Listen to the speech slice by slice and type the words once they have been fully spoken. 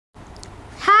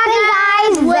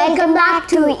Welcome back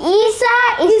to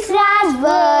ISRAA'S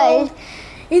world.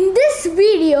 In this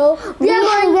video, we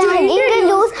are going to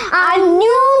introduce our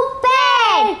new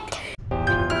pet.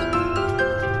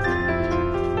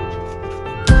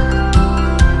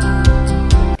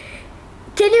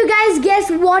 Can you guys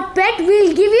guess what pet?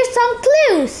 We'll give you some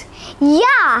clues.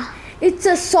 Yeah. It's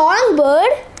a songbird.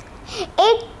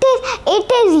 It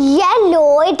is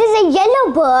yellow. It is a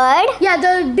yellow bird. Yeah,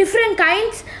 the different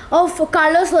kinds of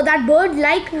colors for that bird,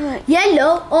 like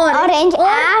yellow, orange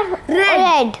or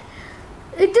red.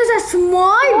 It is a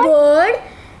small bird.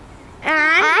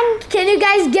 And can you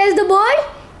guys guess the bird?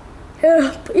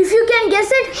 If you can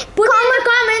guess it, put in the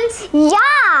comments.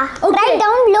 Yeah. Okay. Right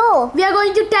down below. We are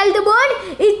going to tell the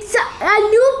bird. It's a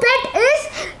new pet is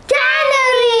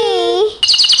canary.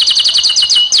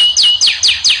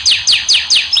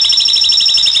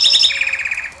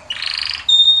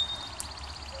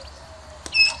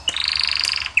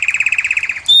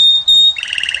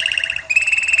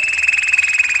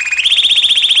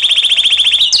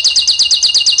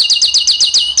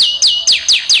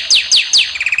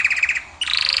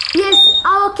 Yes,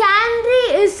 our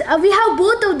canary is, we have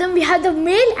both of them. We have the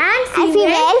male and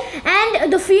female.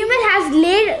 And the female has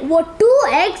laid 2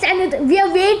 eggs and we are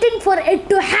waiting for it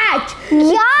to hatch.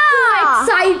 Yeah. It's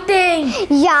so exciting.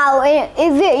 Yeah,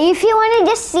 if you want to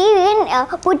just see, you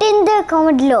can put in the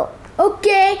comment below.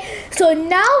 Okay, so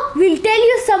now we'll tell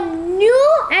you some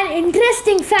new and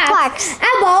interesting facts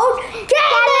about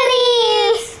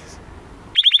canaries.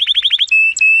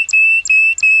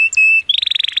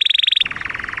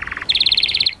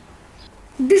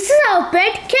 This is our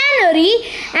pet canary,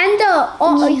 and the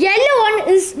yellow one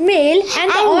is male and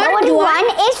the orange one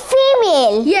is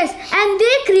female. Yes, and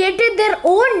they created their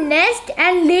own nest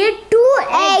and laid 2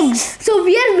 eggs. So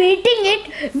we are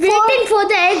waiting for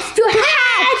the eggs to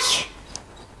hatch.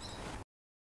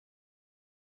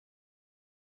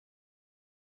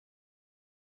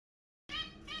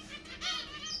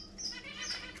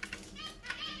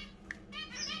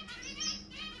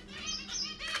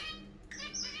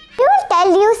 We will tell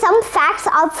you some facts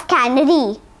of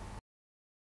canary.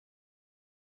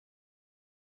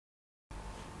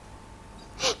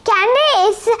 Canary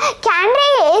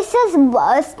is a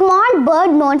small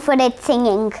bird known for its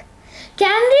singing.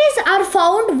 Canaries are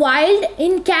found wild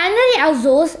in Canary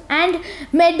Islands and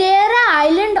Madeira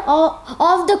Island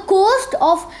off the coast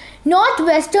of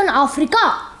northwestern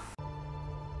Africa.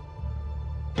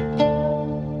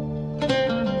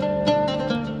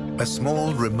 A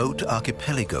small remote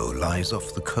archipelago lies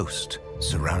off the coast,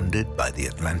 surrounded by the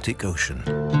Atlantic Ocean.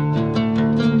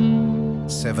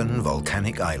 7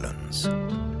 volcanic islands,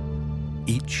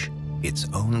 each its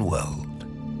own world.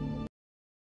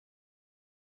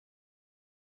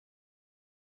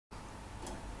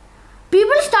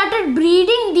 People started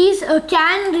breeding these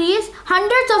canaries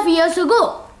hundreds of years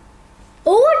ago.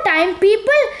 Over time,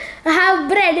 people have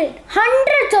bred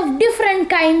hundreds of different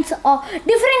kinds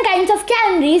of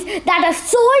canaries that are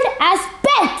sold as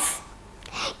pets.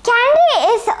 Canary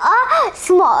is a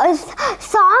small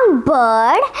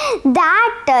songbird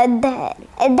that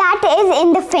is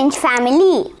in the finch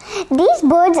family. These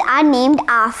birds are named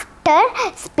after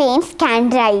Spain's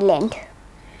Canary Island.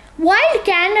 Wild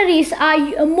canaries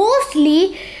are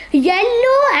mostly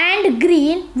yellow and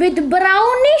green with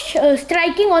brownish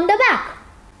striking on the back.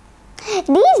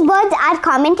 These birds are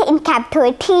common in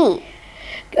captivity.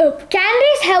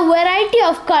 Canaries have a variety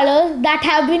of colors that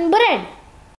have been bred.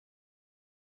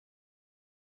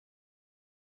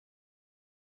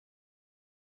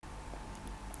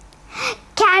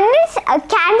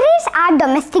 Canaries are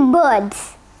domestic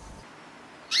birds.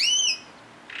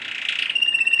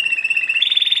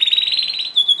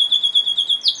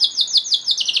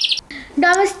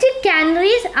 Domestic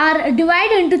canaries are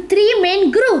divided into 3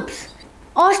 main groups: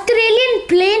 Australian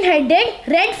plain-headed,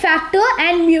 red factor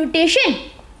and mutation.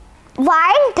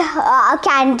 Wild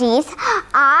canaries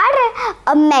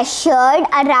are measured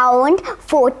around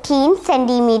 14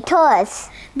 centimeters.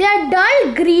 They are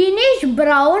dull greenish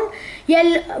brown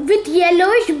with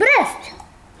yellowish breast.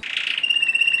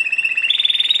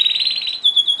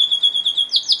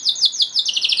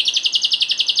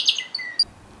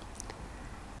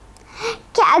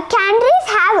 Canaries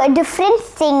have a different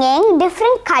singing,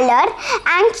 different color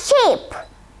and shape.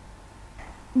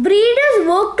 Breeders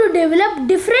work to develop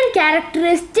different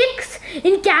characteristics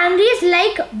in canaries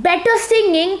like better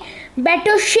singing,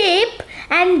 better shape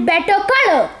and better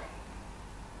color.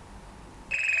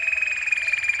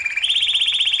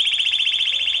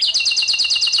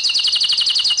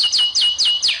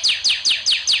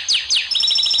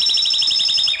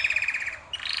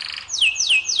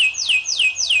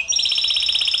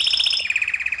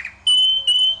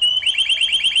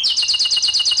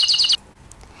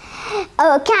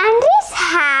 Canaries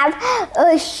have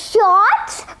short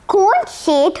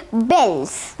cone-shaped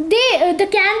bills. The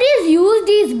canaries use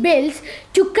these bills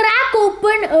to crack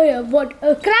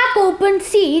open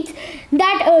seeds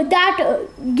that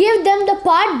give them the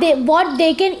what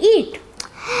they can eat.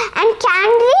 And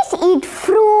canaries eat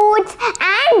fruits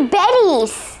and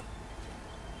berries.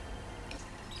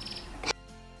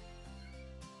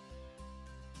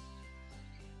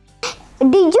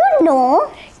 Did you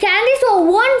know? Canaries were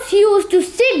once used to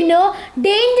signal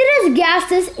dangerous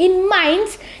gases in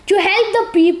mines to help the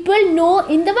people know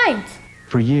in the mines.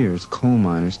 For years, coal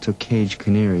miners took caged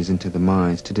canaries into the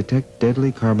mines to detect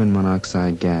deadly carbon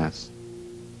monoxide gas.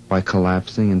 By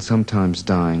collapsing and sometimes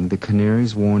dying, the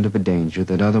canaries warned of a danger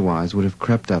that otherwise would have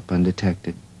crept up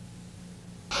undetected.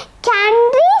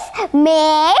 Canaries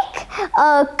make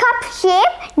a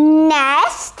cup-shaped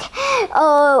nest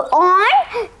on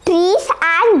trees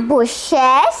and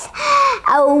bushes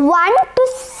 1 to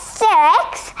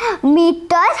 6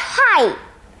 meters high.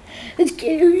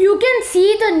 You can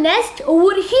see the nest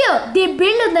over here. They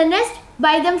build the nest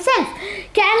by themselves.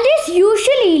 Canaries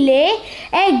usually lay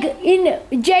egg in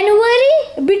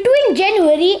between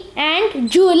January and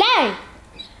July.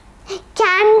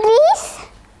 Canaries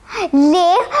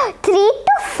lay 3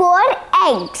 to 4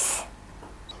 eggs.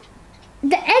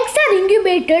 The eggs are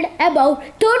incubated about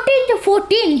 13 to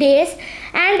 14 days,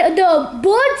 and the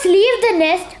birds leave the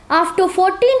nest after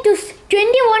 14 to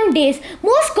 21 days,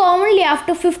 most commonly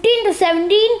after 15 to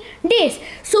 17 days.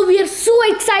 So we are so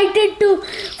excited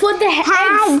for the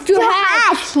eggs to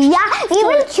hatch. Yeah, we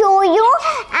will show you,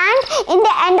 and in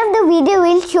the end of the video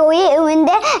we'll show you when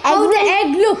the egg how the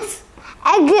egg looks.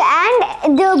 Egg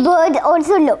and the bird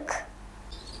also look.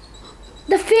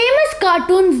 The famous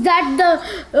cartoons that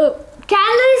the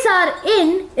canaries are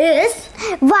in is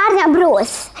Warner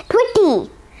Bros, Tweety,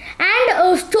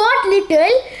 and Stuart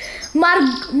Little,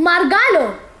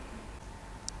 Margallo.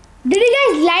 Did you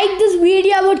guys like this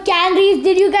video about canaries?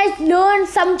 Did you guys learn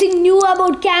something new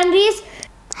about canaries?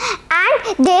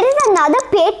 And there is another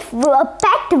pet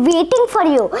waiting for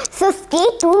you. So stay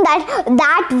tuned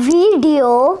that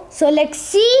video. So let's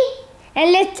see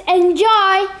and let's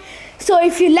enjoy. So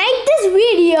if you like this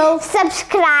video,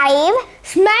 subscribe,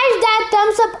 smash that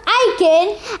thumbs up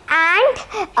icon,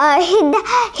 and hit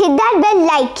that bell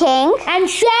icon, and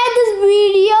share this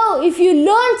video if you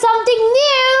learned something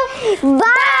new.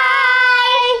 Bye.